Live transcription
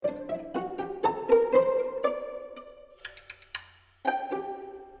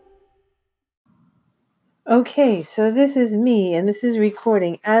Okay, so this is me, and this is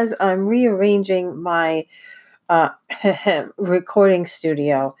recording as I'm rearranging my uh, recording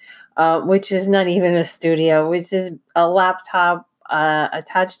studio, which is not even a studio, which is a laptop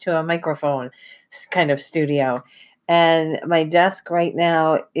attached to a microphone kind of studio. And my desk right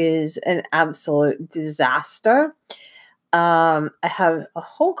now is an absolute disaster. I have a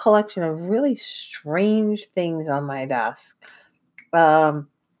whole collection of really strange things on my desk. Um,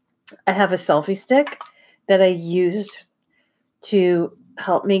 I have a selfie stick that I used to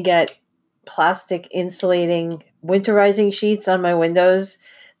help me get plastic insulating winterizing sheets on my windows,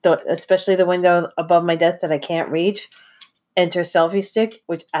 especially the window above my desk that I can't reach. Enter selfie stick,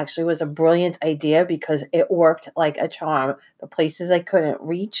 which actually was a brilliant idea because it worked like a charm. The places I couldn't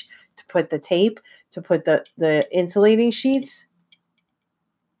reach to put the tape, to put the insulating sheets,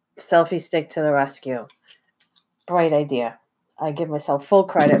 selfie stick to the rescue. Bright idea. I give myself full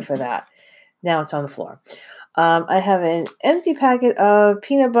credit for that. Now it's on the floor. I have an empty packet of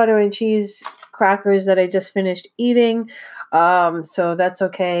peanut butter and cheese crackers that I just finished eating. So that's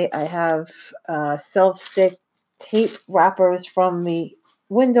okay. I have self-stick tape wrappers from the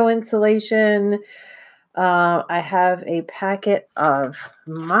window insulation. I have a packet of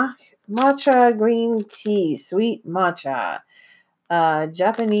matcha green tea, sweet matcha,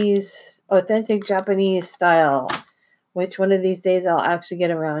 Japanese, authentic Japanese style, which one of these days I'll actually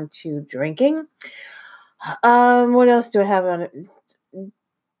get around to drinking. What else do I have on it?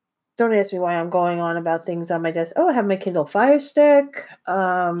 Don't ask me why I'm going on about things on my desk. Oh, I have my Kindle Fire Stick,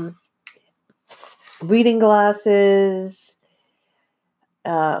 reading glasses,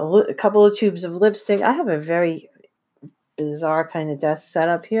 a couple of tubes of lipstick. I have a very bizarre kind of desk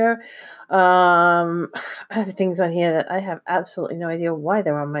setup here. I have things on here that I have absolutely no idea why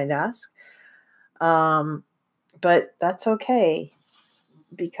they're on my desk. But that's okay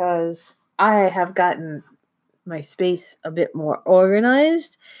because I have gotten my space a bit more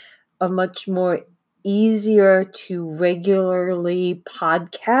organized, a much more easier to regularly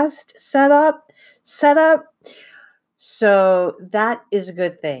podcast setup. So that is a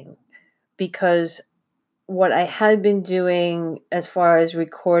good thing because what I had been doing as far as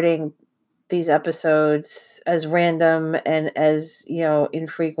recording these episodes as random and as,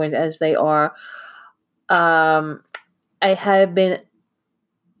 infrequent as they are, I had been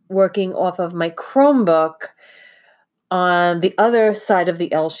working off of my Chromebook on the other side of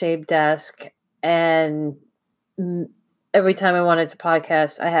the L-shaped desk, and every time I wanted to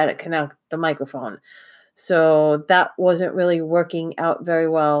podcast, I had to connect the microphone. So that wasn't really working out very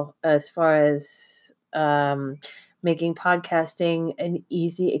well as far as making podcasting an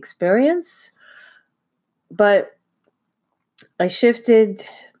easy experience. But I shifted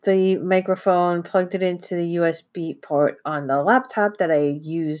the microphone, plugged it into the USB port on the laptop that I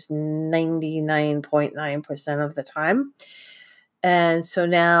use 99.9% of the time. And so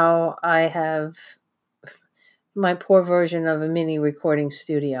now I have my poor version of a mini recording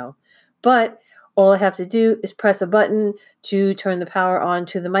studio. But all I have to do is press a button to turn the power on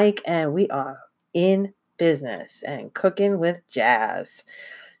to the mic, and we are in business and cooking with jazz.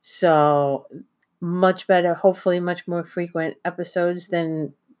 So much better, hopefully much more frequent episodes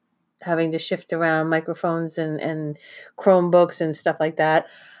than having to shift around microphones and Chromebooks and stuff like that.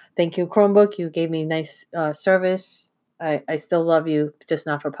 Thank you, Chromebook. You gave me nice service. I still love you, just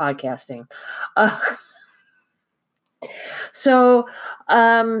not for podcasting. So,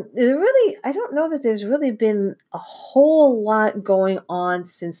 I don't know that there's really been a whole lot going on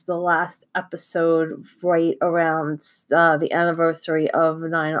since the last episode, right around the anniversary of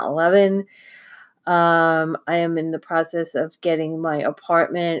 9/11. I am in the process of getting my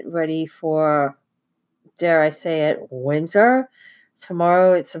apartment ready for, dare I say it, winter.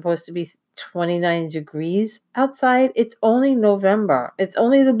 Tomorrow it's supposed to be 29 degrees outside. It's only November. It's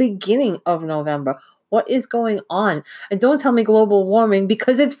only the beginning of November. What is going on? And don't tell me global warming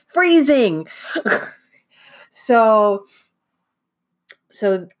because it's freezing. So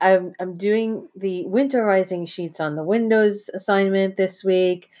I'm doing the winterizing sheets on the windows assignment this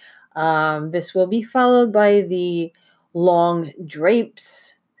week. This will be followed by the long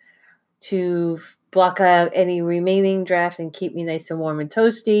drapes to block out any remaining draft and keep me nice and warm and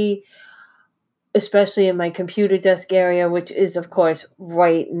toasty, especially in my computer desk area, which is, of course,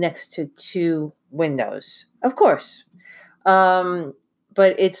 right next to two windows. Of course.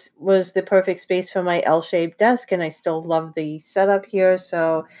 But it was the perfect space for my L-shaped desk, and I still love the setup here,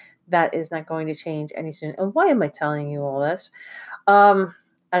 so that is not going to change any soon. And why am I telling you all this?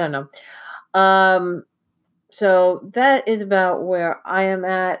 I don't know. So that is about where I am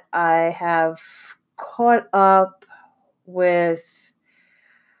at. I have caught up with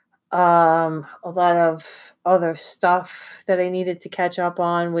A lot of other stuff that I needed to catch up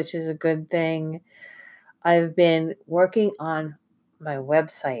on, which is a good thing. I've been working on my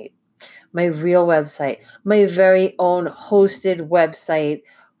website, my real website, my very own hosted website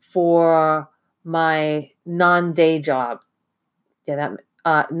for my non-day job. Yeah, that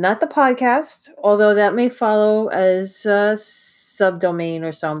not the podcast, although that may follow as a subdomain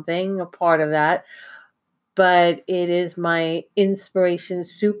or something, a part of that. But it is my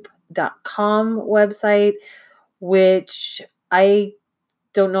inspirationsoup.com website, which I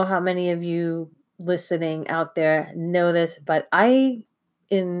don't know how many of you listening out there know this, but I,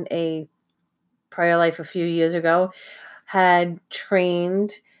 in a prior life a few years ago, had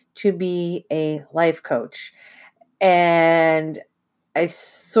trained to be a life coach. And I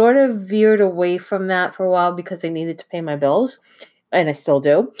sort of veered away from that for a while because I needed to pay my bills, and I still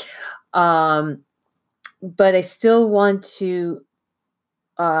do. But I still want to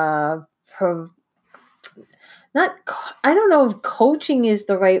uh, not I don't know if coaching is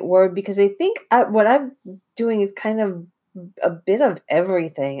the right word, because I think what I'm doing is kind of a bit of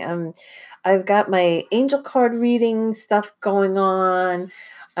everything. I've got my angel card reading stuff going on.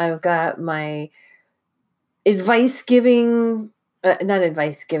 I've got my advice giving, not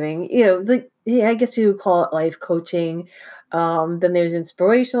advice giving, yeah, I guess you would call it life coaching. Then there's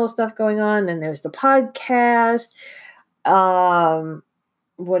inspirational stuff going on. Then there's the podcast. Um,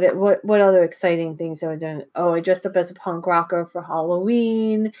 what other exciting things have I done? Oh, I dressed up as a punk rocker for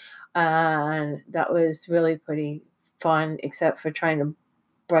Halloween, and that was really pretty fun, except for trying to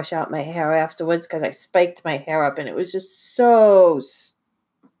brush out my hair afterwards because I spiked my hair up and it was just so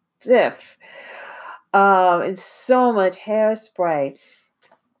stiff. And so much hairspray.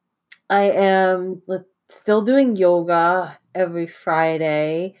 I am still doing yoga every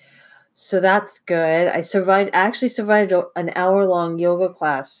Friday. So that's good. I actually survived an hour-long yoga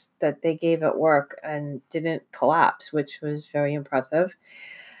class that they gave at work and didn't collapse, which was very impressive.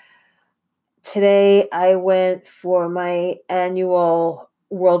 Today, I went for my annual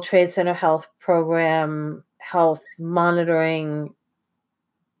World Trade Center Health Program health monitoring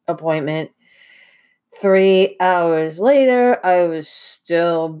appointment. 3 hours later, I was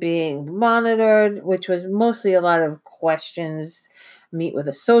still being monitored, which was mostly a lot of questions. Meet with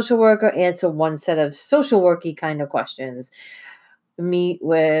a social worker, answer one set of social worky kind of questions. Meet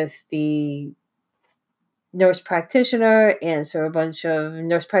with the nurse practitioner, answer a bunch of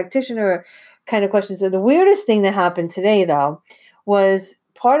nurse practitioner kind of questions. So the weirdest thing that happened today, though, was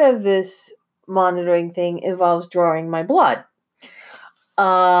part of this monitoring thing involves drawing my blood.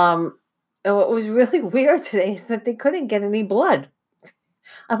 And what was really weird today is that they couldn't get any blood.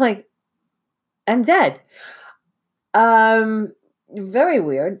 I'm like, I'm dead. Very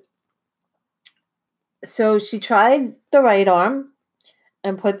weird. So she tried the right arm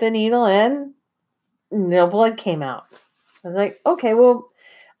and put the needle in. No blood came out. I was like, okay, well,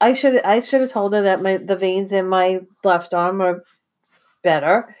 I should have told her that the veins in my left arm are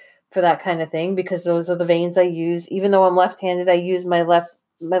better for that kind of thing, because those are the veins I use. Even though I'm left-handed, I use my left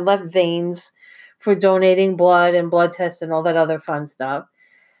veins for donating blood and blood tests and all that other fun stuff.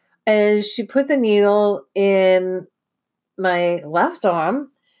 And she put the needle in my left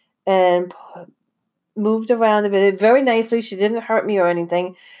arm and moved around a bit very nicely. She didn't hurt me or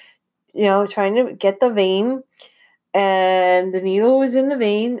anything, trying to get the vein. And the needle was in the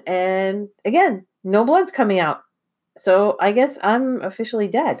vein. And again, no blood's coming out. So I guess I'm officially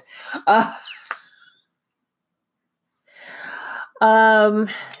dead.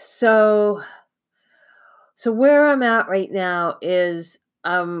 So where I'm at right now is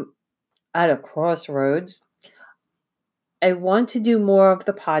I'm at a crossroads. I want to do more of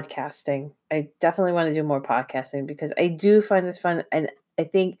the podcasting. I definitely want to do more podcasting because I do find this fun. And I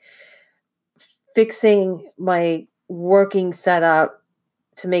think fixing my working setup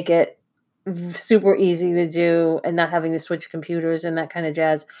to make it super easy to do and not having to switch computers and that kind of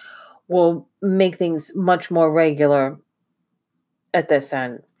jazz will make things much more regular at this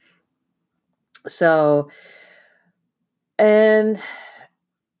end. So, and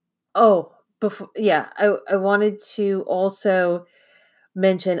I wanted to also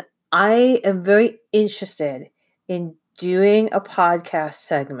mention I am very interested in doing a podcast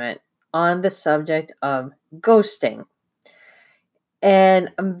segment on the subject of ghosting. And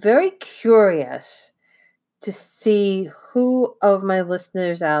I'm very curious to see who of my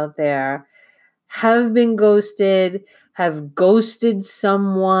listeners out there have been ghosted, have ghosted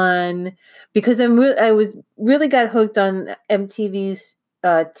someone, because I was really got hooked on MTV's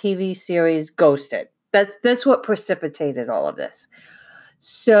TV series Ghosted. That's what precipitated all of this.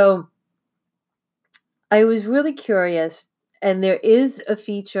 So I was really curious And there is a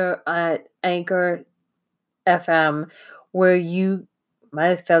feature at Anchor FM where you,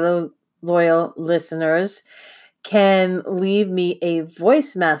 my fellow loyal listeners, can leave me a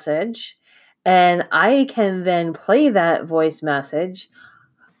voice message, and I can then play that voice message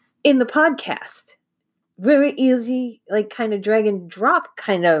in the podcast. Very easy, like kind of drag and drop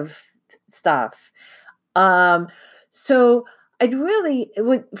kind of stuff. So I'd really,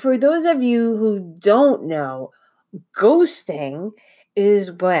 for those of you who don't know, ghosting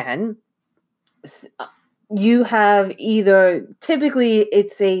is when you have either, typically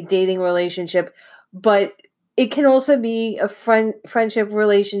it's a dating relationship, but it can also be a friendship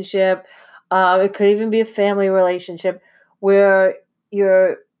relationship. It could even be a family relationship where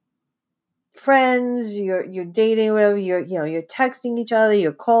you're friends, you're dating, whatever, you're texting each other,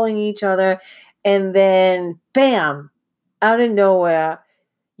 you're calling each other, and then bam, out of nowhere,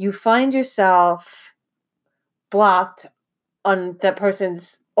 you find yourself blocked on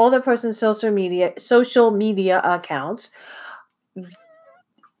all that person's social media accounts.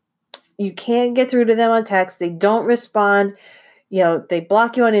 You can't get through to them on text. They don't respond. They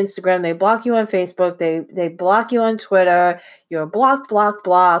block you on Instagram, they block you on Facebook, they block you on Twitter. You're blocked,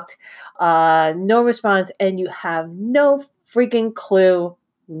 no response, and you have no freaking clue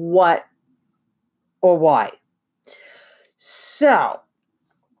what or why. So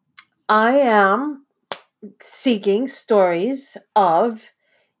I am seeking stories of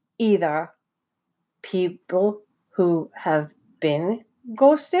either people who have been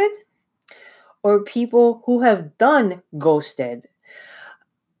ghosted or people who have done ghosted.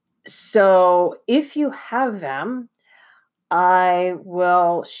 So if you have them, I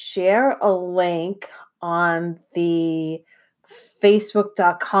will share a link on the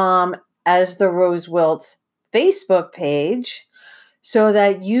facebook.com as the Rose Wilts Facebook page so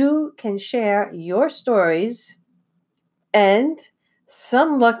that you can share your stories, and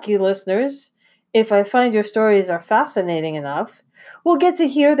some lucky listeners, if I find your stories are fascinating enough, will get to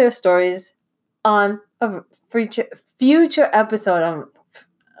hear their stories on a future episode. I'm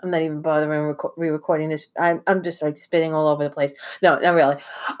not even bothering re-recording this. I'm just like spitting all over the place. No, not really.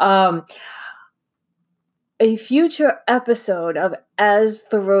 A future episode of As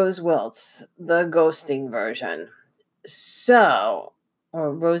the Rose Wilts, the ghosting version. So,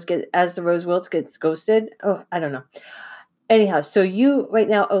 or As the Rose Wilts gets ghosted. Oh, I don't know. Anyhow, so you right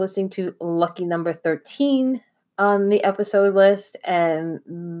now are listening to lucky number 13 on the episode list, and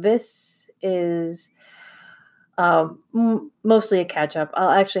this is mostly a catch up. I'll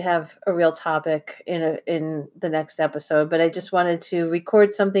actually have a real topic in the next episode, but I just wanted to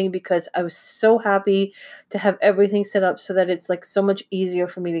record something because I was so happy to have everything set up so that it's like so much easier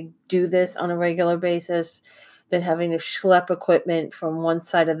for me to do this on a regular basis than having to schlep equipment from one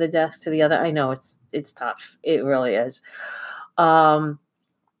side of the desk to the other. I know it's tough. It really is.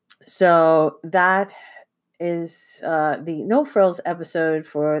 So that is the No Frills episode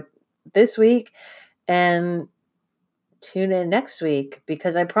for this week, and tune in next week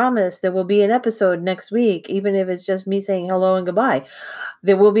because I promise there will be an episode next week, even if it's just me saying hello and goodbye.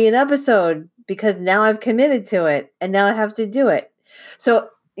 There will be an episode because now I've committed to it and now I have to do it. So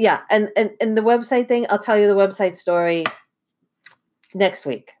yeah, and the website thing, I'll tell you the website story next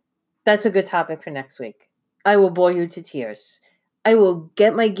week. That's a good topic for next week. I will bore you to tears. I will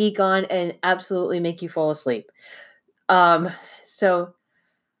get my geek on and absolutely make you fall asleep. So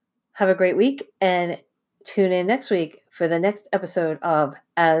have a great week and tune in next week for the next episode of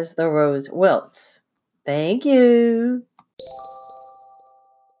As the Rose Wilts. Thank you.